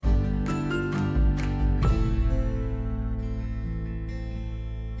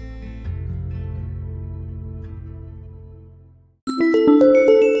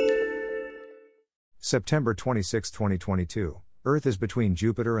September 26, 2022. Earth is between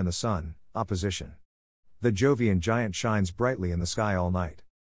Jupiter and the Sun, opposition. The Jovian giant shines brightly in the sky all night.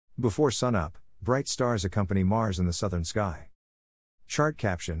 Before sunup, bright stars accompany Mars in the southern sky. Chart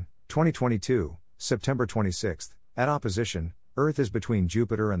caption, 2022, September 26. At opposition, Earth is between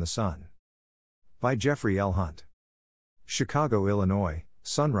Jupiter and the Sun. By Jeffrey L. Hunt. Chicago, Illinois,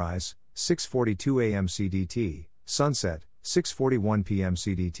 sunrise, 6:42 a.m. CDT, sunset, 6:41 p.m.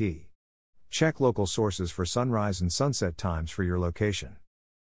 CDT. Check local sources for sunrise and sunset times for your location.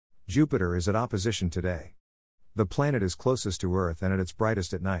 Jupiter is at opposition today. The planet is closest to Earth and at its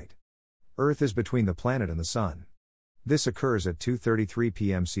brightest at night. Earth is between the planet and the Sun. This occurs at 2:33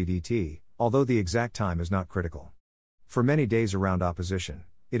 p.m. CDT, although the exact time is not critical. For many days around opposition,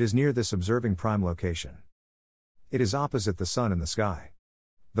 it is near this observing prime location. It is opposite the Sun in the sky.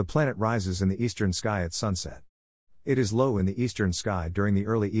 The planet rises in the eastern sky at sunset. It is low in the eastern sky during the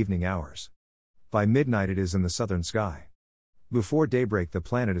early evening hours. By midnight it is in the southern sky. Before daybreak the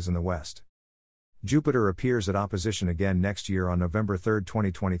planet is in the west. Jupiter appears at opposition again next year on November 3,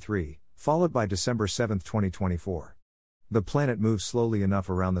 2023, followed by December 7, 2024. The planet moves slowly enough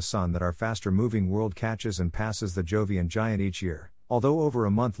around the Sun that our faster-moving world catches and passes the Jovian giant each year, although over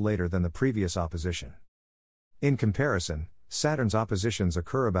a month later than the previous opposition. In comparison, Saturn's oppositions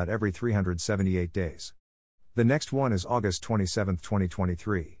occur about every 378 days. The next one is August 27,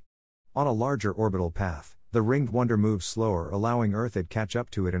 2023. On a larger orbital path, the ringed wonder moves slower, allowing Earth to catch up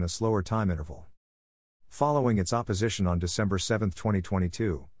to it in a slower time interval. Following its opposition on December 7,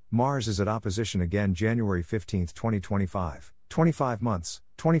 2022, Mars is at opposition again January 15, 2025, 25 months,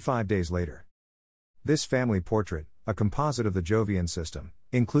 25 days later. This family portrait, a composite of the Jovian system,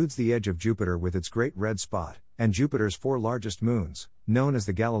 includes the edge of Jupiter with its great red spot, and Jupiter's four largest moons, known as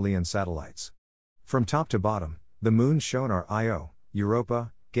the Galilean satellites. From top to bottom, the moons shown are Io,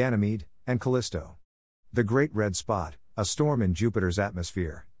 Europa, Ganymede, and Callisto. The Great Red Spot, a storm in Jupiter's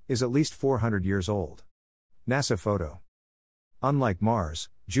atmosphere, is at least 400 years old. NASA photo. Unlike Mars,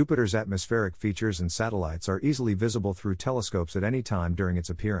 Jupiter's atmospheric features and satellites are easily visible through telescopes at any time during its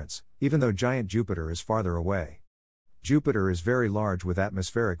appearance, even though giant Jupiter is farther away. Jupiter is very large with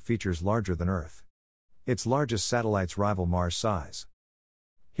atmospheric features larger than Earth. Its largest satellites rival Mars' size.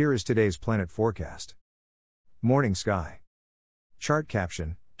 Here is today's planet forecast. Morning sky. Chart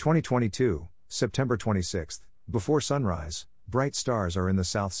caption, 2022, September 26. Before sunrise, bright stars are in the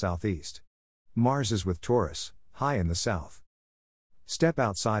south-southeast. Mars is with Taurus, high in the south. Step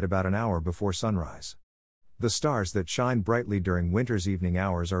outside about an hour before sunrise. The stars that shine brightly during winter's evening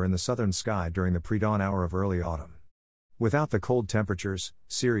hours are in the southern sky during the pre-dawn hour of early autumn. Without the cold temperatures,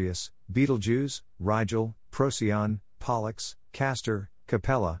 Sirius, Betelgeuse, Rigel, Procyon, Pollux, Castor,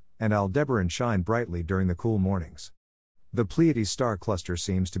 Capella, and Aldebaran shine brightly during the cool mornings. The Pleiades star cluster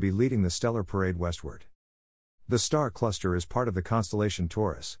seems to be leading the stellar parade westward. The star cluster is part of the constellation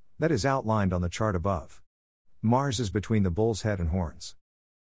Taurus, that is outlined on the chart above. Mars is between the Bull's Head and Horns.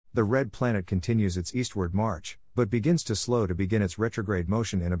 The red planet continues its eastward march, but begins to slow to begin its retrograde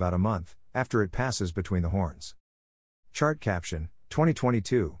motion in about a month, after it passes between the horns. Chart caption,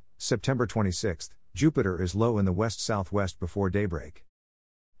 2022, September 26, Jupiter is low in the west-southwest before daybreak.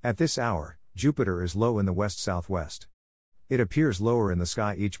 At this hour, Jupiter is low in the west-southwest. It appears lower in the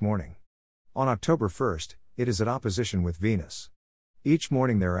sky each morning. On October 1, it is at opposition with Venus. Each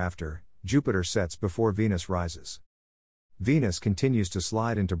morning thereafter, Jupiter sets before Venus rises. Venus continues to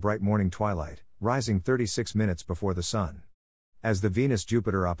slide into bright morning twilight, rising 36 minutes before the Sun. As the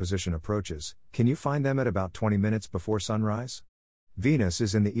Venus-Jupiter opposition approaches, can you find them at about 20 minutes before sunrise? Venus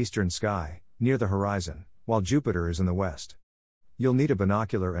is in the eastern sky, near the horizon, while Jupiter is in the west. You'll need a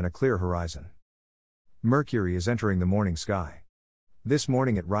binocular and a clear horizon. Mercury is entering the morning sky. This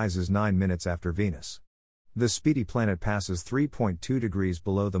morning it rises 9 minutes after Venus. The speedy planet passes 3.2 degrees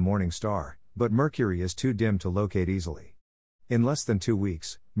below the morning star, but Mercury is too dim to locate easily. In less than 2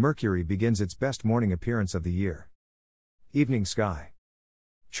 weeks, Mercury begins its best morning appearance of the year. Evening sky.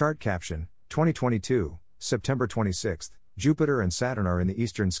 Chart caption, 2022, September 26, Jupiter and Saturn are in the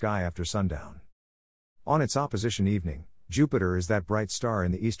eastern sky after sundown. On its opposition evening, Jupiter is that bright star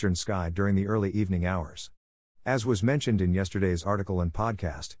in the eastern sky during the early evening hours. As was mentioned in yesterday's article and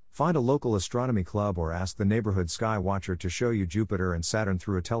podcast, find a local astronomy club or ask the neighborhood sky watcher to show you Jupiter and Saturn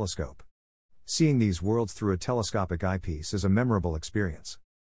through a telescope. Seeing these worlds through a telescopic eyepiece is a memorable experience.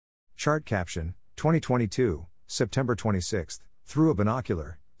 Chart caption, 2022, September 26, through a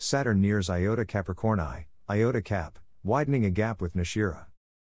binocular, Saturn nears Iota Capricorni, Iota Cap, widening a gap with Nishira.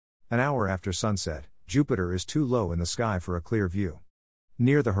 An hour after sunset, Jupiter is too low in the sky for a clear view.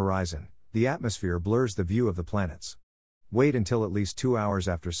 Near the horizon, the atmosphere blurs the view of the planets. Wait until at least 2 hours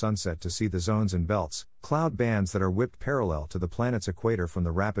after sunset to see the zones and belts, cloud bands that are whipped parallel to the planet's equator from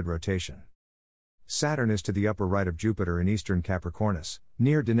the rapid rotation. Saturn is to the upper right of Jupiter in eastern Capricornus,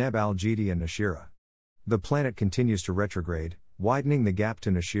 near Deneb al-Jedi and Nashira. The planet continues to retrograde, widening the gap to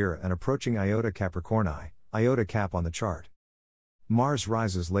Nashira and approaching Iota Capricorni, Iota Cap on the chart. Mars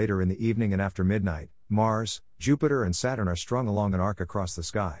rises later in the evening and after midnight. Mars, Jupiter and Saturn are strung along an arc across the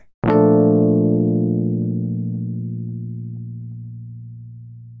sky.